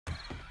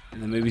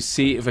And then maybe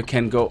see if I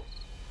can go...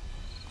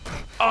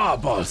 Oh,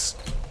 balls.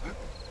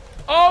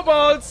 Oh,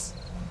 balls.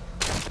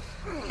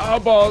 Oh,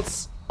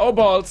 balls. Oh,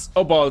 balls.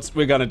 Oh, balls.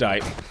 We're gonna die.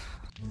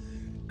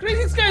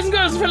 Greetings, guys and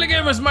girls, fellow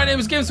gamers. My name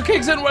is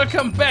Games4Kicks and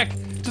welcome back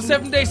to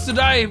 7 Days to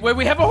Die, where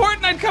we have a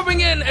Horde night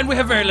coming in and we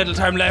have very little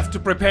time left to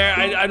prepare.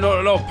 I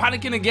don't know,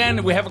 panicking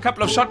again. We have a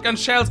couple of shotgun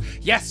shells.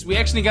 Yes, we're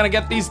actually gonna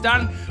get these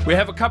done. We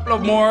have a couple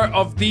of more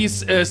of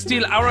these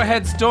steel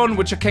arrowheads done,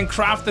 which I can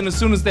craft them as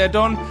soon as they're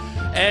done.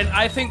 And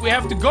I think we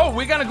have to go.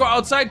 We're gonna go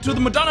outside to the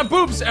Madonna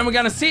boobs and we're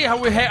gonna see how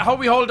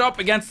we hold up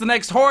against the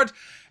next Horde.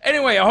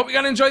 Anyway, I hope you're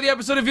gonna enjoy the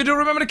episode. If you do,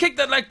 remember to kick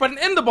that like button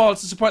in the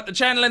balls to support the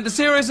channel and the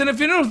series. And if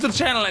you're new to the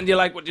channel and you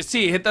like what you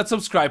see, hit that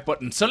subscribe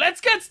button. So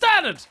let's get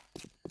started.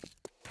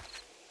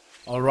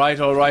 Alright.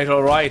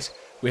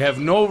 We have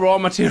no raw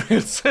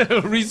materials,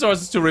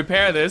 resources to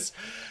repair this.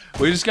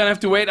 We're just gonna have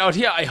to wait out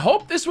here. I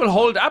hope this will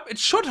hold up. It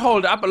should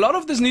hold up. A lot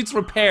of this needs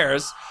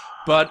repairs,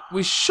 but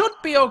we should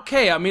be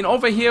okay. I mean,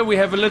 over here we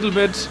have a little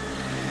bit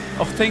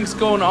of things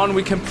going on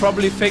we can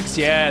probably fix.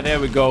 Yeah, there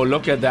we go.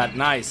 Look at that.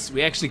 Nice.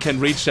 We actually can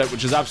reach that,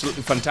 which is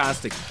absolutely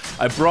fantastic.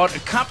 I brought a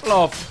couple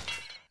of...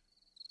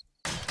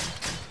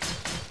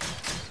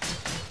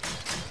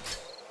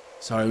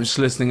 Sorry, I'm just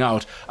listening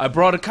out. I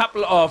brought a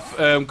couple of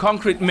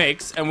concrete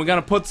mix, and we're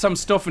gonna put some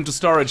stuff into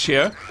storage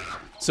here.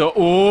 So,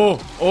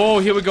 oh,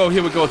 here we go.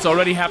 It's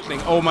already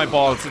happening. Oh, my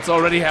balls. It's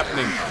already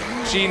happening.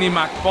 Genie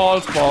Mac.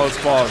 Balls.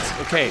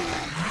 Okay.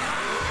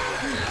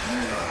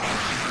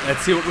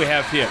 Let's see what we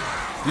have here.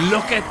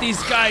 Look at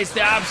these guys,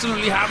 they're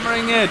absolutely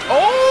hammering it.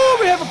 Oh,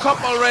 we have a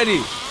cop already.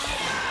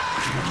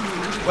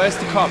 Where's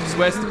the cops?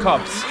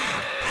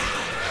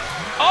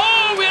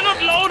 Oh, we are not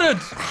loaded.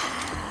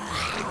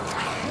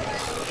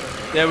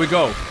 There we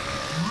go.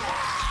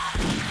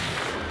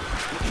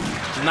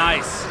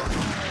 Nice.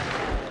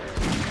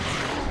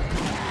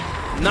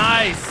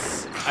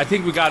 I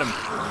think we got him.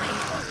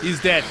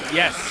 He's dead,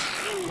 yes.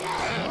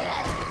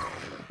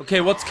 Okay,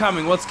 what's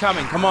coming?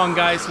 Come on,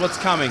 guys, what's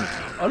coming?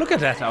 Oh, look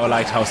at that. Our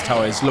lighthouse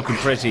tower is looking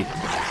pretty.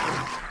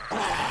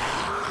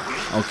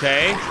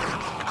 Okay.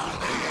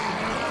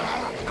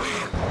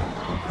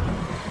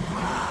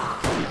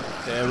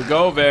 There we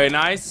go. Very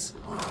nice.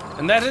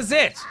 And that is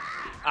it.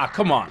 Ah,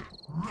 come on.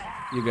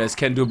 You guys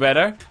can do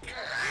better.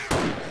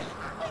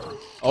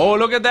 Oh,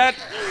 look at that.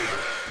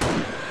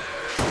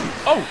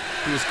 Oh,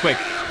 he was quick.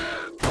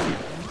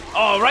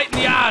 Oh, right in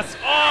the ass.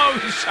 Oh,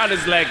 he shot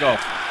his leg off.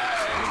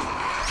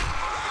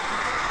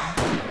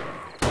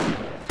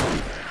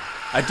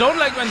 I don't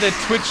like when they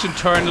twitch and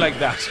turn like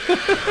that.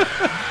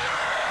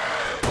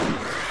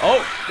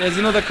 Oh, there's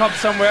another cop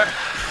somewhere.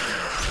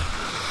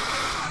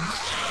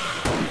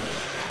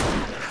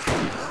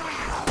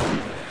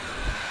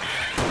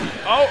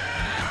 Oh.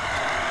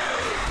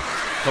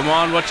 Come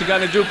on, what you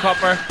gonna do,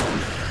 copper?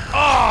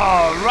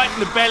 Oh, right in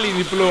the belly and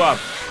he blew up.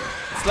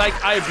 It's like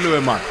I blew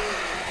him up.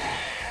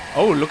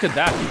 Oh, look at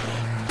that.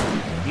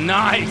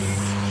 Nice.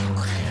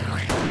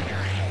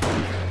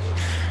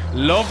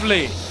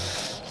 Lovely.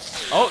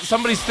 Oh,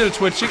 somebody's still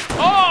twitching.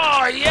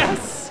 Oh,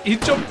 yes! He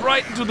jumped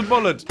right into the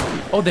bullet.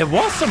 Oh, there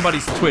was somebody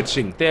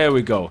twitching. There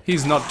we go.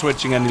 He's not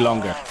twitching any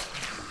longer.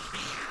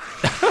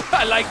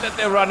 I like that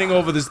they're running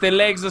over this. Their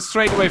legs are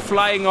straight away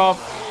flying off.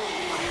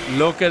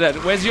 Look at that.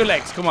 Where's your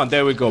legs? Come on,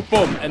 there we go.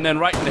 Boom. And then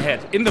right in the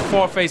head. In the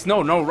foreface.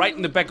 No, right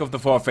in the back of the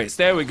foreface.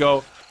 There we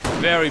go.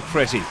 Very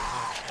pretty.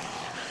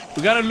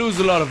 We're gonna lose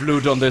a lot of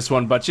loot on this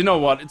one, but you know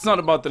what? It's not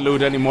about the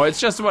loot anymore.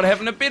 It's just about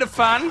having a bit of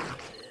fun.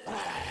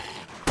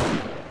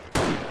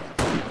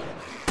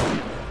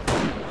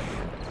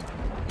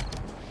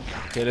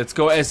 Okay, let's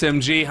go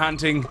SMG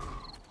hunting.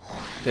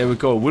 There we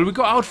go. Will we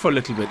go out for a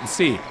little bit and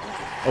see?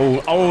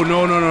 Oh,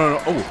 no.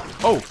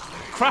 Oh,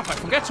 crap, I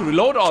forget to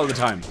reload all the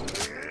time.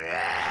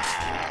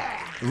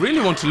 I really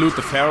want to loot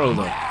the feral,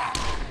 though.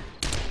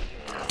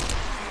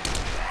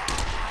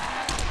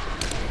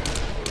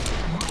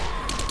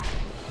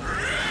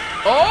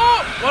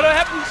 Oh, what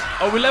happened?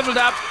 Oh, we leveled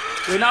up.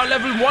 We're now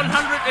level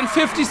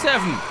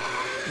 157.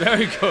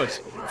 Very good.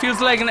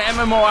 Feels like an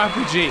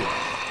MMORPG.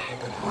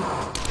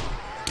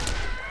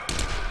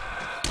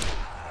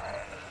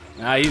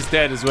 Ah, he's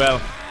dead as well.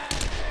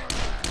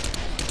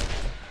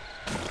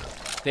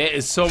 There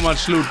is so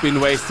much loot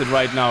being wasted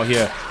right now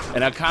here.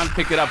 And I can't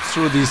pick it up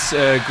through these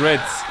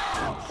grids.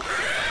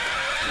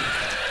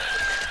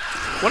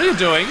 What are you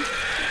doing?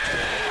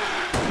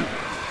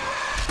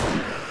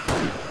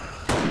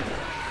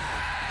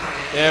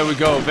 There we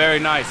go, very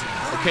nice.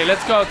 Okay,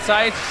 let's go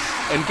outside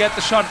and get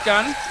the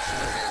shotgun.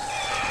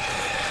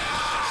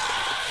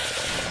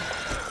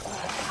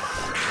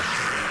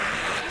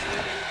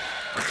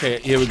 Okay,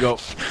 here we go.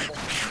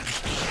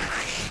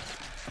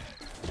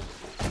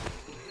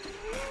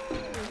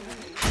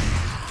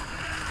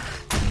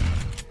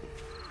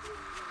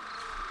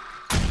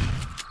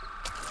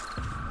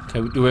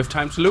 Okay, do we have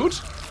time to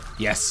loot?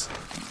 Yes.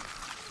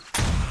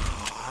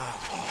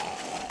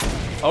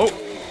 Oh.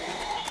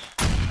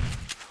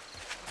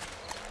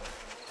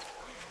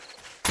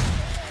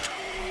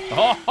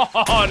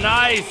 Oh,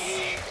 nice.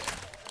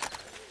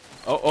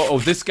 Oh,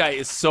 this guy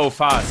is so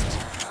fast.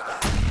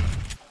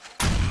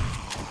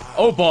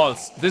 Oh,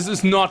 balls. This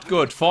is not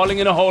good. Falling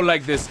in a hole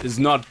like this is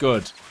not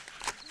good.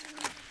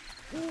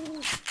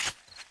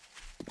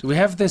 Do we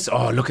have this?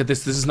 Oh, look at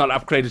this. This is not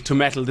upgraded to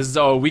metal. This is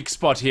our weak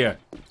spot here.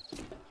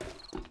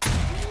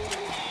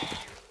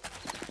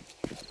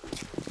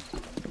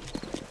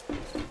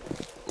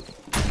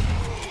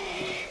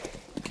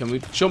 Can we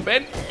jump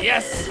in?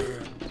 Yes!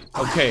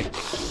 Okay.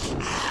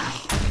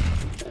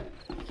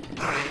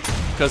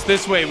 Because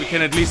this way we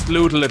can at least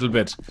loot a little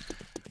bit.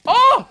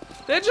 Oh!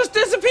 They just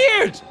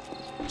disappeared!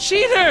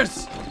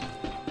 Cheaters!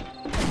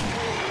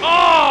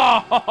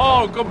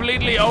 Oh!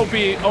 Completely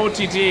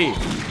OTT.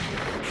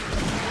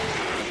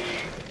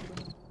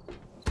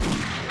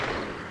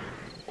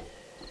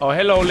 Oh,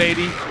 hello,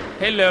 lady.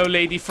 Hello,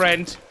 lady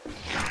friend.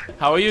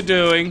 How are you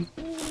doing?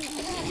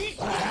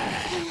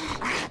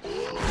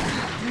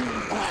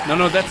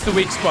 No, that's the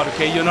weak spot,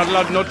 okay? You're not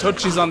allowed no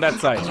touchies on that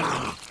side.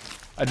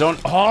 I don't...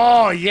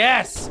 Oh,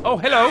 yes! Oh,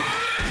 hello!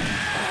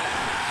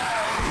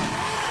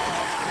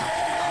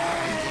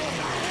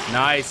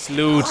 Nice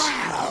loot.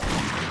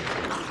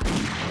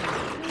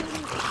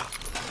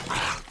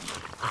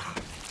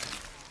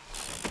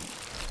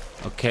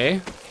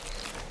 Okay.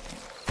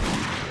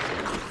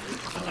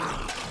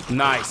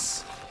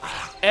 Nice.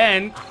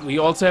 And we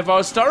also have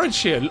our storage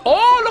here.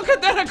 Oh, look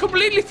at that! I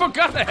completely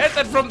forgot. I had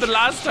that from the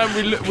last time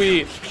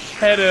we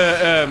had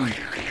a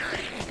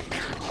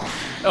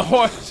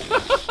horde.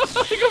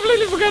 I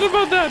completely forgot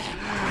about that.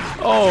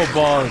 Oh,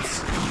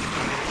 balls.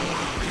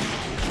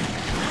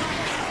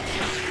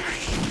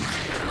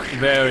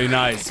 Very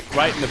nice.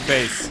 Right in the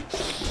face.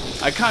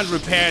 I can't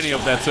repair any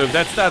of that, so if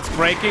that starts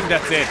breaking,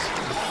 that's it.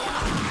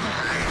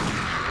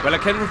 Well, I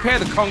can repair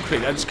the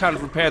concrete. I just can't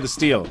repair the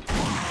steel.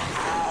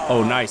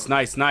 Oh, nice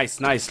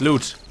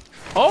loot.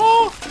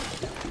 Oh!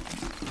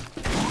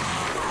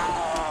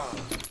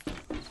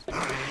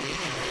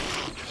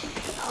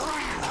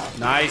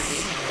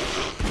 Nice.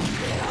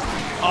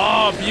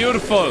 Oh,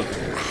 beautiful.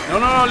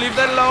 No, leave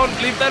that alone.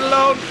 Leave that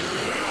alone.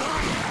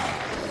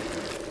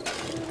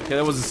 Okay,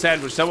 that was a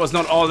sandwich. That was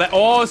not all that.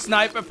 Oh,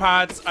 sniper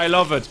parts. I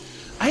love it.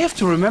 I have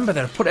to remember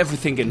that I put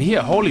everything in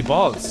here. Holy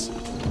balls.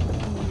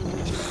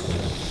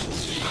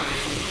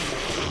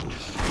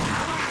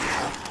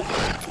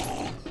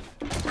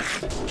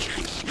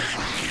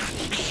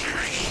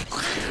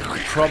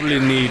 Probably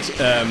need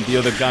the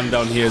other gun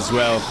down here as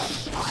well.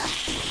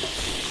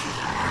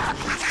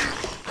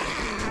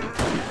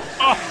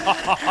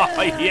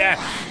 Oh, yeah.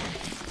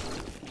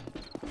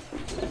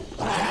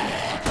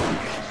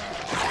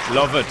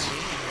 Love it.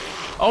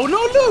 Oh,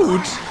 no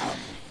loot.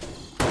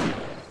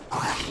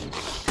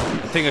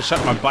 I think I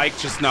shot my bike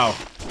just now.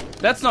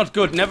 That's not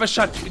good. Never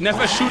shoot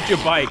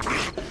your bike.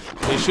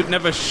 You should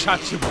never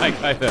shot your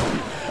bike either.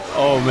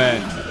 Oh,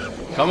 man.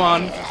 Come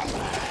on.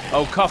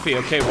 Oh, coffee.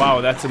 Okay, wow,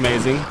 that's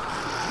amazing.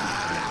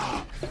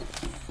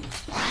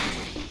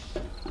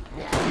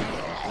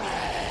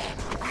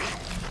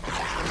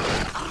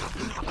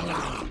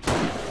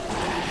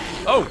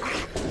 Oh,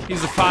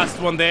 he's a fast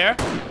one there.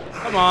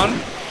 Come on.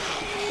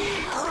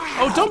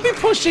 Oh, don't be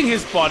pushing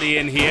his body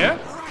in here.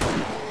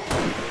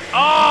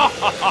 Oh,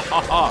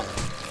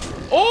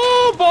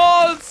 oh,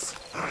 balls.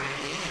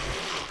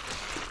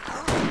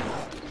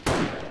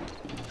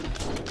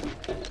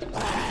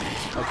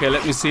 Okay,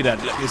 let me see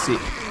that. Let me see.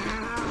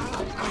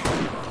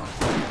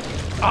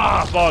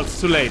 Ah,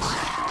 balls, too late.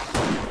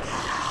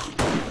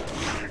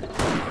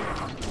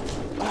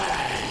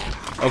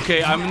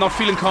 Okay, I'm not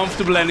feeling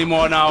comfortable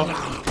anymore now.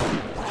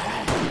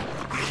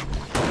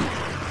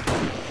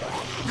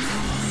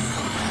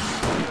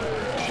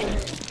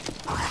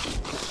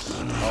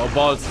 Oh,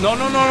 balls. No,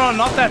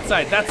 not that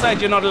side. That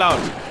side you're not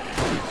allowed.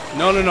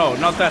 No,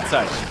 not that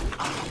side.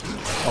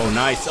 Oh,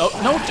 nice. Oh,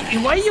 no,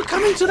 why are you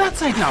coming to that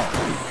side now?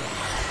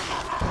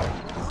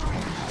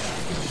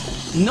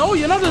 No,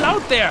 you're not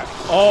allowed there.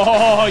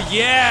 Oh,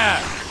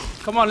 yeah.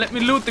 Come on, let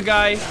me loot the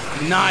guy.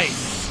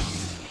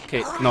 Nice.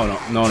 Okay, no.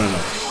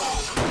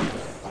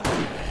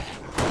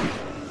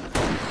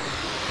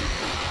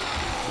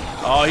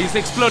 Oh, he's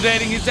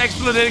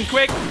exploding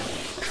quick.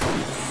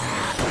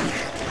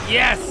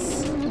 Yes.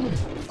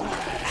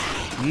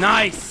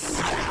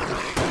 Nice.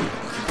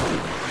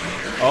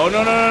 Oh,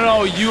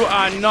 no. You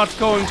are not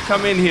going to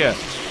come in here.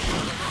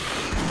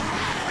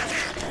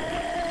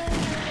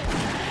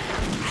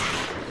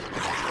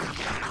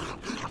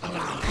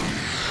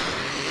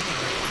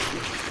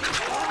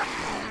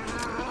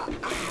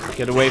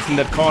 Get away from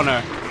that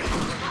corner.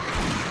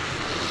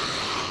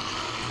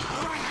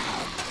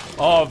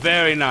 Oh,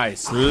 very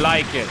nice.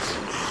 Like it.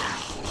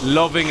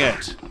 Loving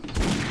it.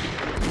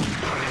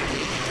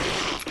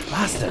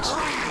 Bastard.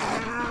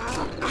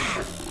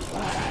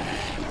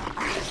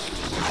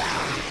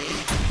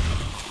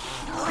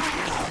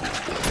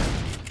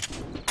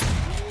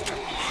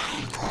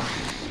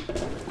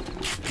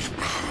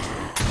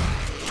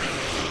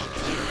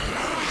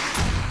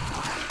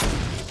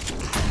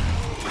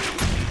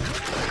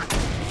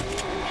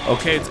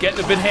 Okay, it's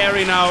getting a bit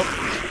hairy now.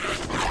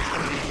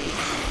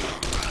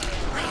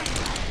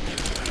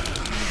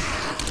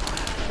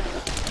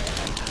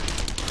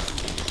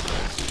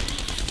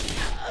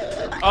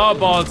 Oh,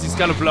 balls. He's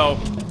gonna blow.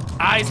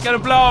 Ah, he's gonna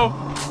blow.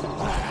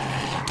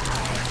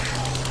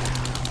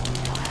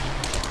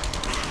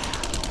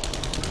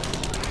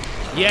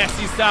 Yes,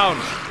 he's down.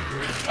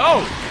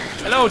 Oh,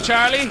 hello,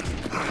 Charlie.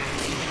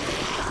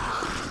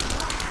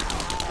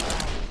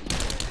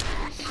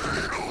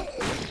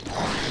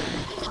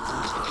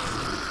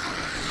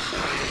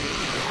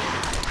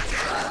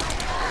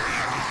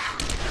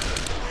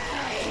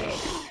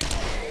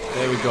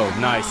 There we go.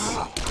 Nice.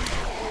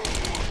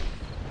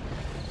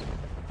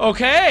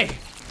 Okay.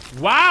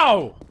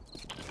 Wow.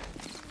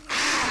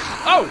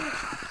 Oh.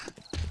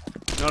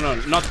 No,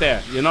 not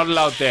there. You're not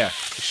allowed there.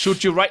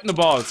 Shoot you right in the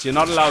balls. You're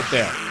not allowed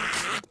there.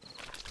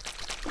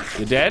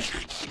 You dead?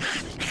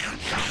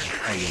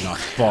 Oh, you're not.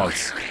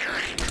 Balls.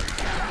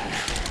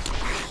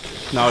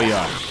 Now you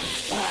are.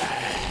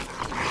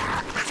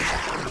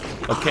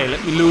 Okay,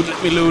 let me loot.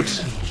 Let me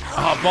loot.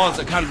 Oh, balls.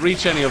 I can't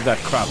reach any of that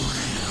crap.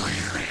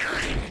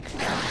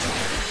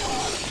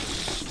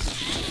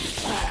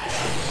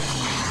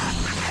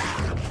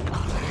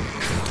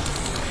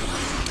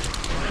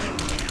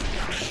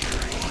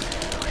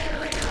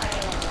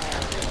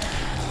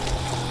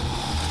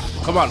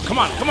 Come on, come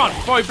on, come on,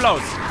 before he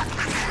blows.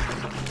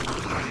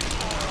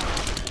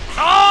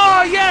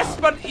 Oh, yes,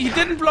 but he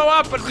didn't blow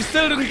up, but we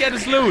still didn't get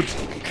his loot.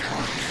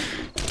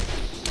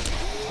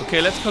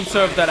 Okay, let's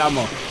conserve that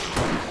ammo.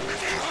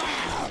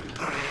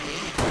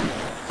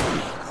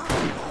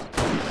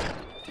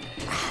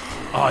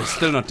 Oh, he's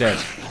still not dead.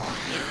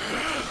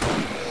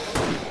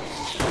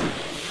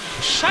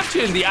 He shot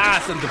you in the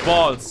ass and the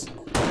balls.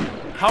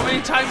 How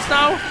many times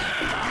now?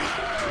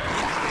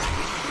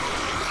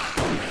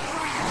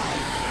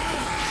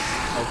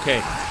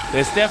 Okay,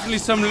 there's definitely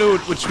some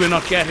loot which we're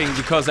not getting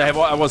because I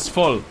was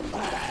full. So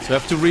I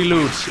have to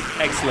reloot.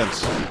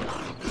 Excellent.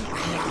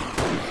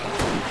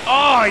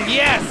 Oh,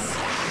 yes!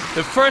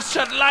 The first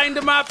shot lined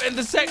him up and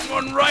the second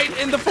one right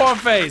in the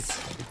foreface.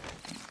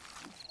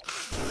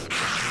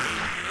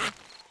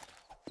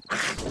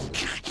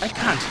 I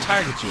can't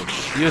target you.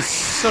 You're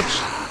such...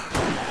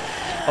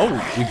 Oh,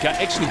 we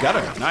actually got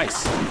her.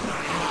 Nice.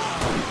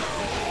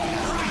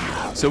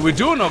 So we're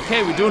doing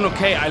okay, we're doing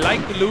okay. I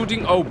like the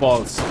looting. Oh,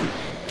 balls.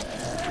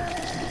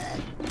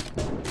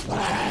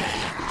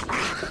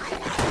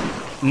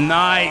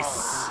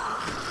 Nice.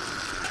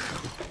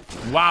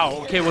 Wow,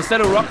 okay, was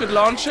that a rocket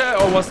launcher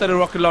or was that a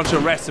rocket launcher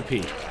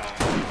recipe?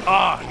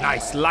 Oh,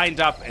 nice.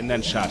 Lined up and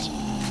then shot.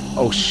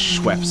 Oh,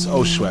 Schweppes.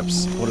 Oh,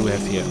 Schweppes. What do we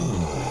have here?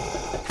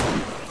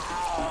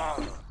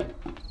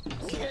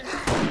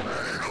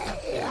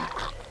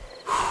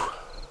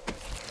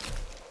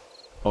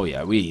 Oh,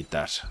 yeah, we eat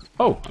that.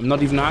 Oh, I'm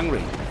not even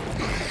hungry.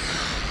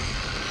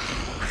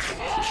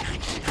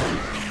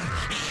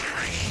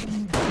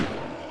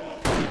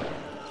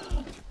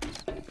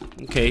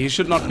 Okay, he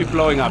should not be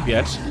blowing up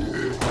yet.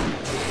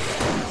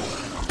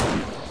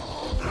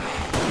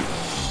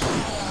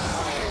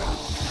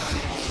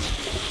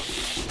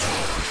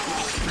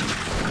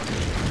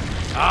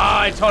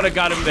 Ah, I thought I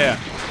got him there.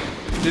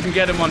 Didn't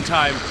get him on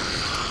time.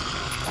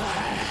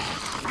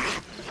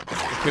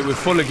 Okay, we're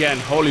full again.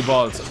 Holy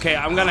balls. Okay,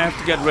 I'm gonna have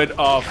to get rid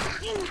of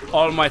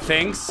all my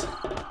things,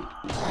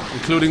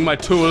 including my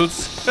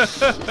tools.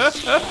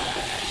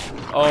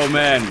 Oh,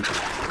 man.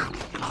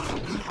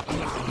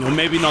 No,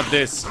 maybe not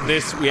this.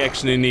 This we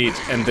actually need,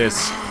 and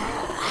this.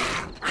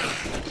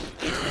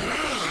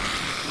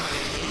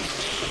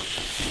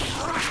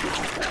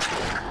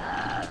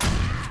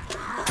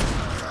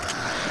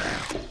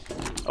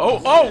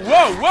 Oh, oh,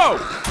 whoa, whoa!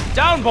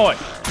 Down, boy!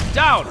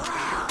 Down!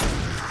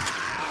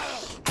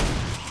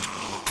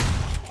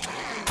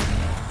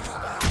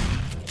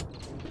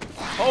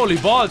 Holy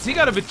balls, he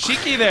got a bit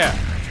cheeky there.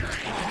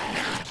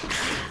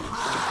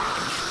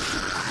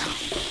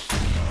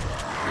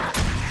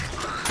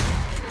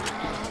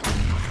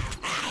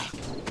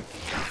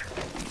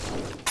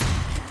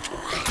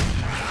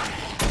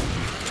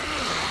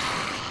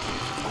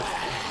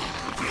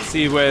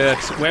 See where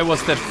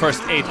was that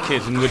first aid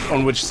kit and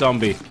on which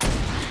zombie?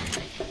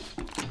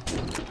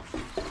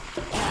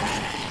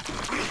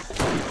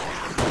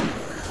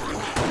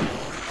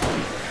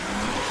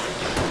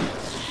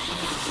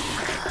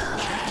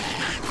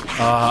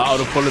 Out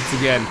of bullets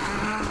again.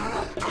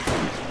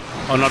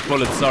 Oh, not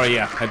bullets, sorry,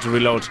 yeah, had to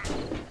reload.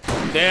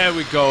 There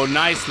we go,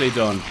 nicely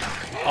done.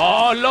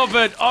 Oh, love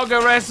it,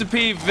 Auger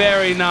recipe,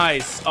 very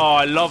nice.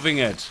 Oh, loving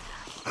it.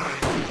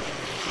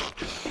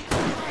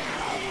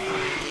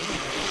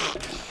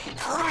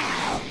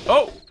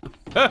 Oh!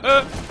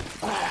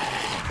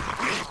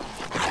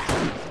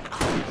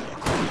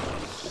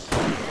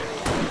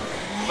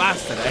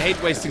 Bastard, I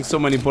hate wasting so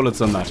many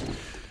bullets on that.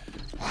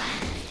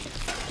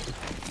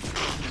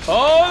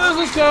 Oh,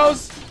 this is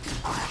close!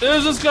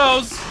 This is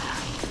close!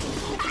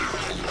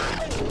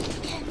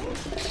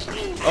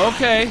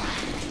 Okay.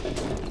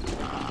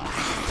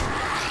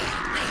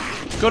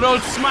 Good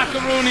old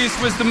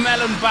smackaroonies with the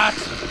melon bat.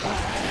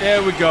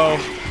 There we go.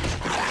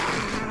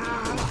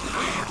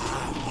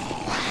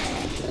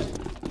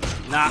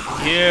 Nah,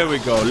 here we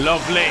go.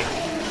 Lovely.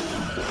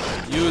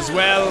 You as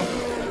well.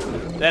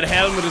 That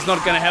helmet is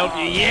not gonna help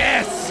you.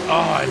 Yes! Oh,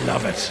 I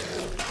love it.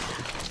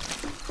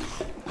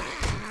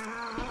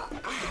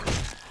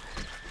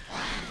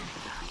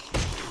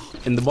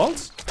 In the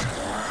balls?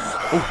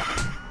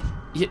 Oh.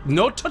 Yeah,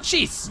 no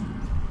touchies!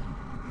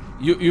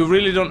 You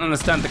really don't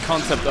understand the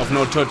concept of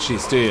no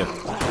touchies, do you?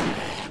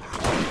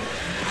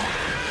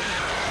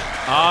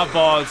 Ah,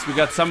 balls. We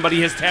got somebody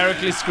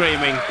hysterically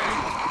screaming.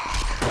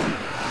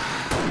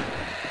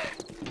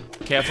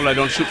 Careful I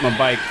don't shoot my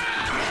bike.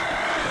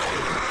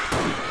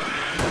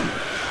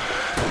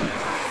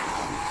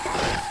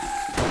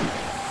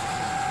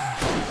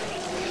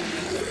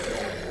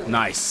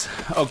 Nice.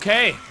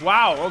 Okay.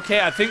 Wow. Okay,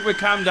 I think we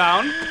calm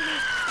down.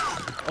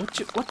 Oh,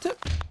 what the?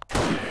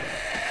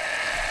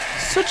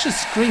 Such a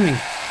screaming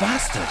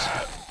bastard.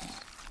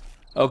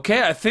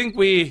 Okay, I think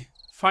we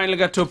finally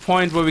got to a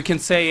point where we can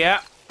say,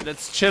 yeah,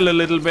 let's chill a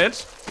little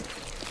bit.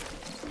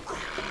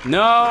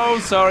 No,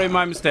 sorry,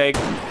 my mistake.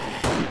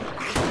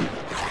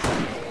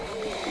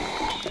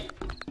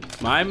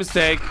 My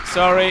mistake.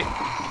 Sorry.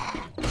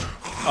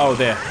 Oh,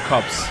 there.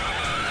 Cops.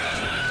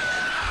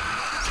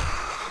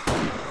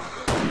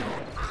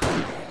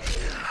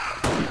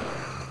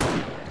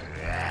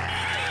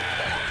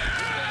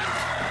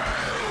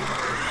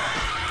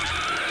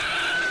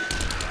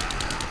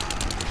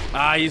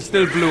 Ah, he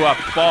still blew up.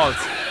 Balls.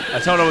 I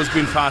thought I was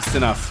being fast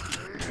enough.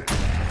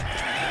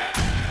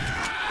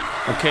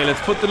 Okay, let's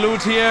put the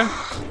loot here.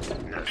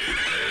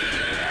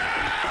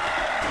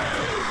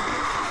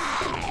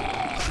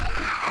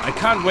 I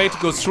can't wait to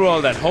go through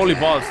all that. Holy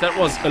balls, that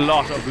was a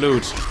lot of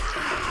loot.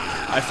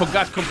 I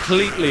forgot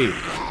completely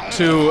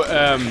to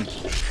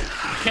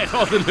get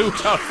all the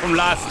loot out from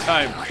last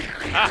time.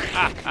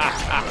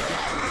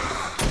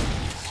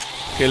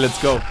 Okay,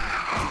 let's go.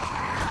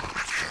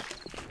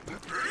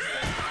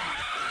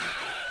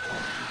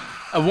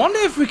 I wonder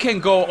if we can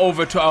go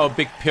over to our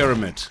big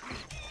pyramid.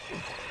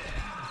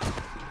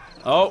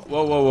 Oh,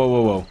 whoa, whoa, whoa,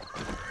 whoa, whoa.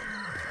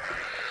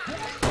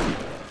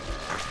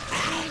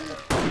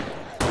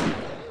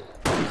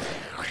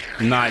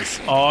 Nice.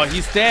 Oh,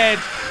 he's dead.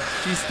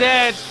 He's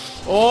dead.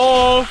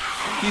 Oh,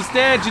 he's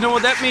dead. You know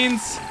what that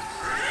means?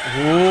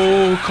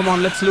 Oh, come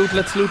on. Let's loot.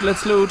 Let's loot.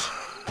 Let's loot.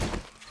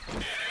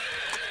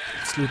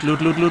 Let's loot,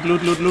 loot, loot, loot,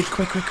 loot, loot, loot.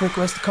 Quick, quick, quick.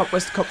 Where's the cup?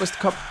 Where's the cup? Where's the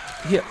cup?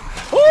 Here.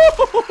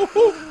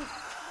 Oh!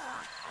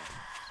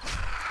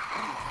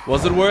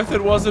 Was it worth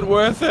it? Was it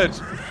worth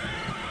it?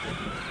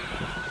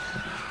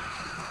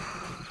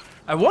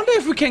 I wonder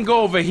if we can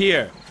go over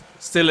here.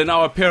 Still in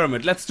our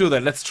pyramid. Let's do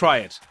that. Let's try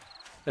it.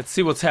 Let's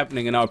see what's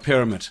happening in our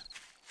pyramid.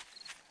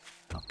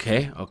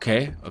 Okay,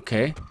 okay,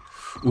 okay.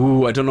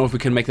 Ooh, I don't know if we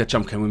can make that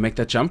jump. Can we make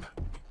that jump?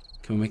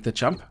 Can we make that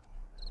jump?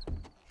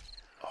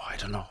 Oh, I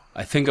don't know.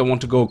 I think I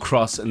want to go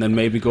across and then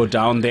maybe go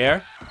down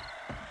there.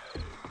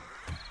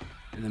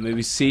 And then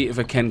maybe see if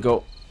I can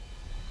go...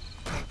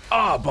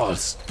 Ah,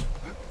 balls.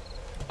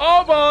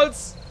 Oh,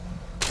 balls.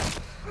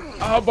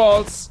 Oh,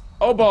 balls.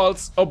 Oh,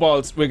 balls. Oh,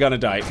 balls. We're gonna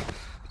die.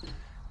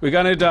 We're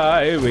gonna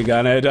die. We're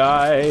gonna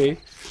die.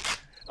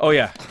 Oh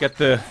yeah, get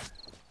the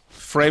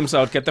frames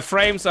out, get the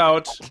frames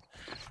out.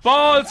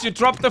 Balls, you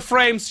dropped the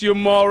frames, you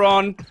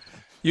moron.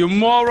 You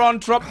moron,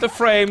 drop the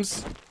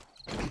frames.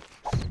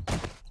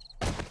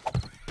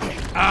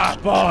 Ah,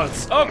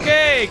 balls.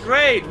 Okay,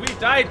 great, we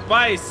died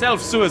by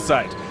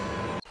self-suicide.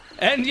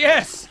 And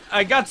yes,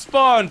 I got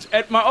spawned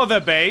at my other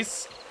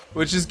base,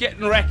 which is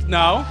getting wrecked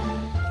now.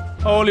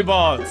 Holy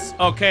balls,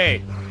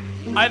 okay.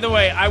 Either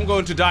way, I'm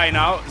going to die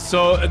now.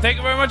 So thank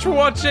you very much for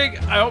watching.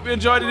 I hope you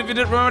enjoyed it. If you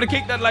did, remember to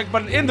kick that like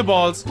button in the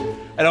balls.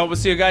 And I hope to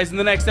see you guys in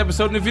the next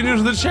episode. And if you're new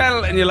to the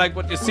channel and you like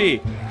what you see,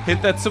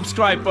 hit that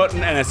subscribe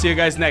button. And I'll see you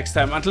guys next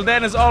time. Until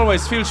then, as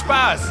always, viel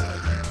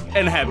Spaß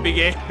and happy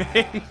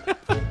gaming.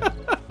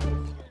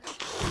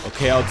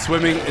 Okay, out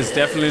swimming is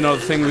definitely not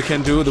a thing we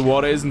can do. The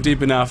water isn't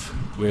deep enough.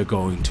 We're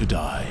going to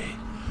die.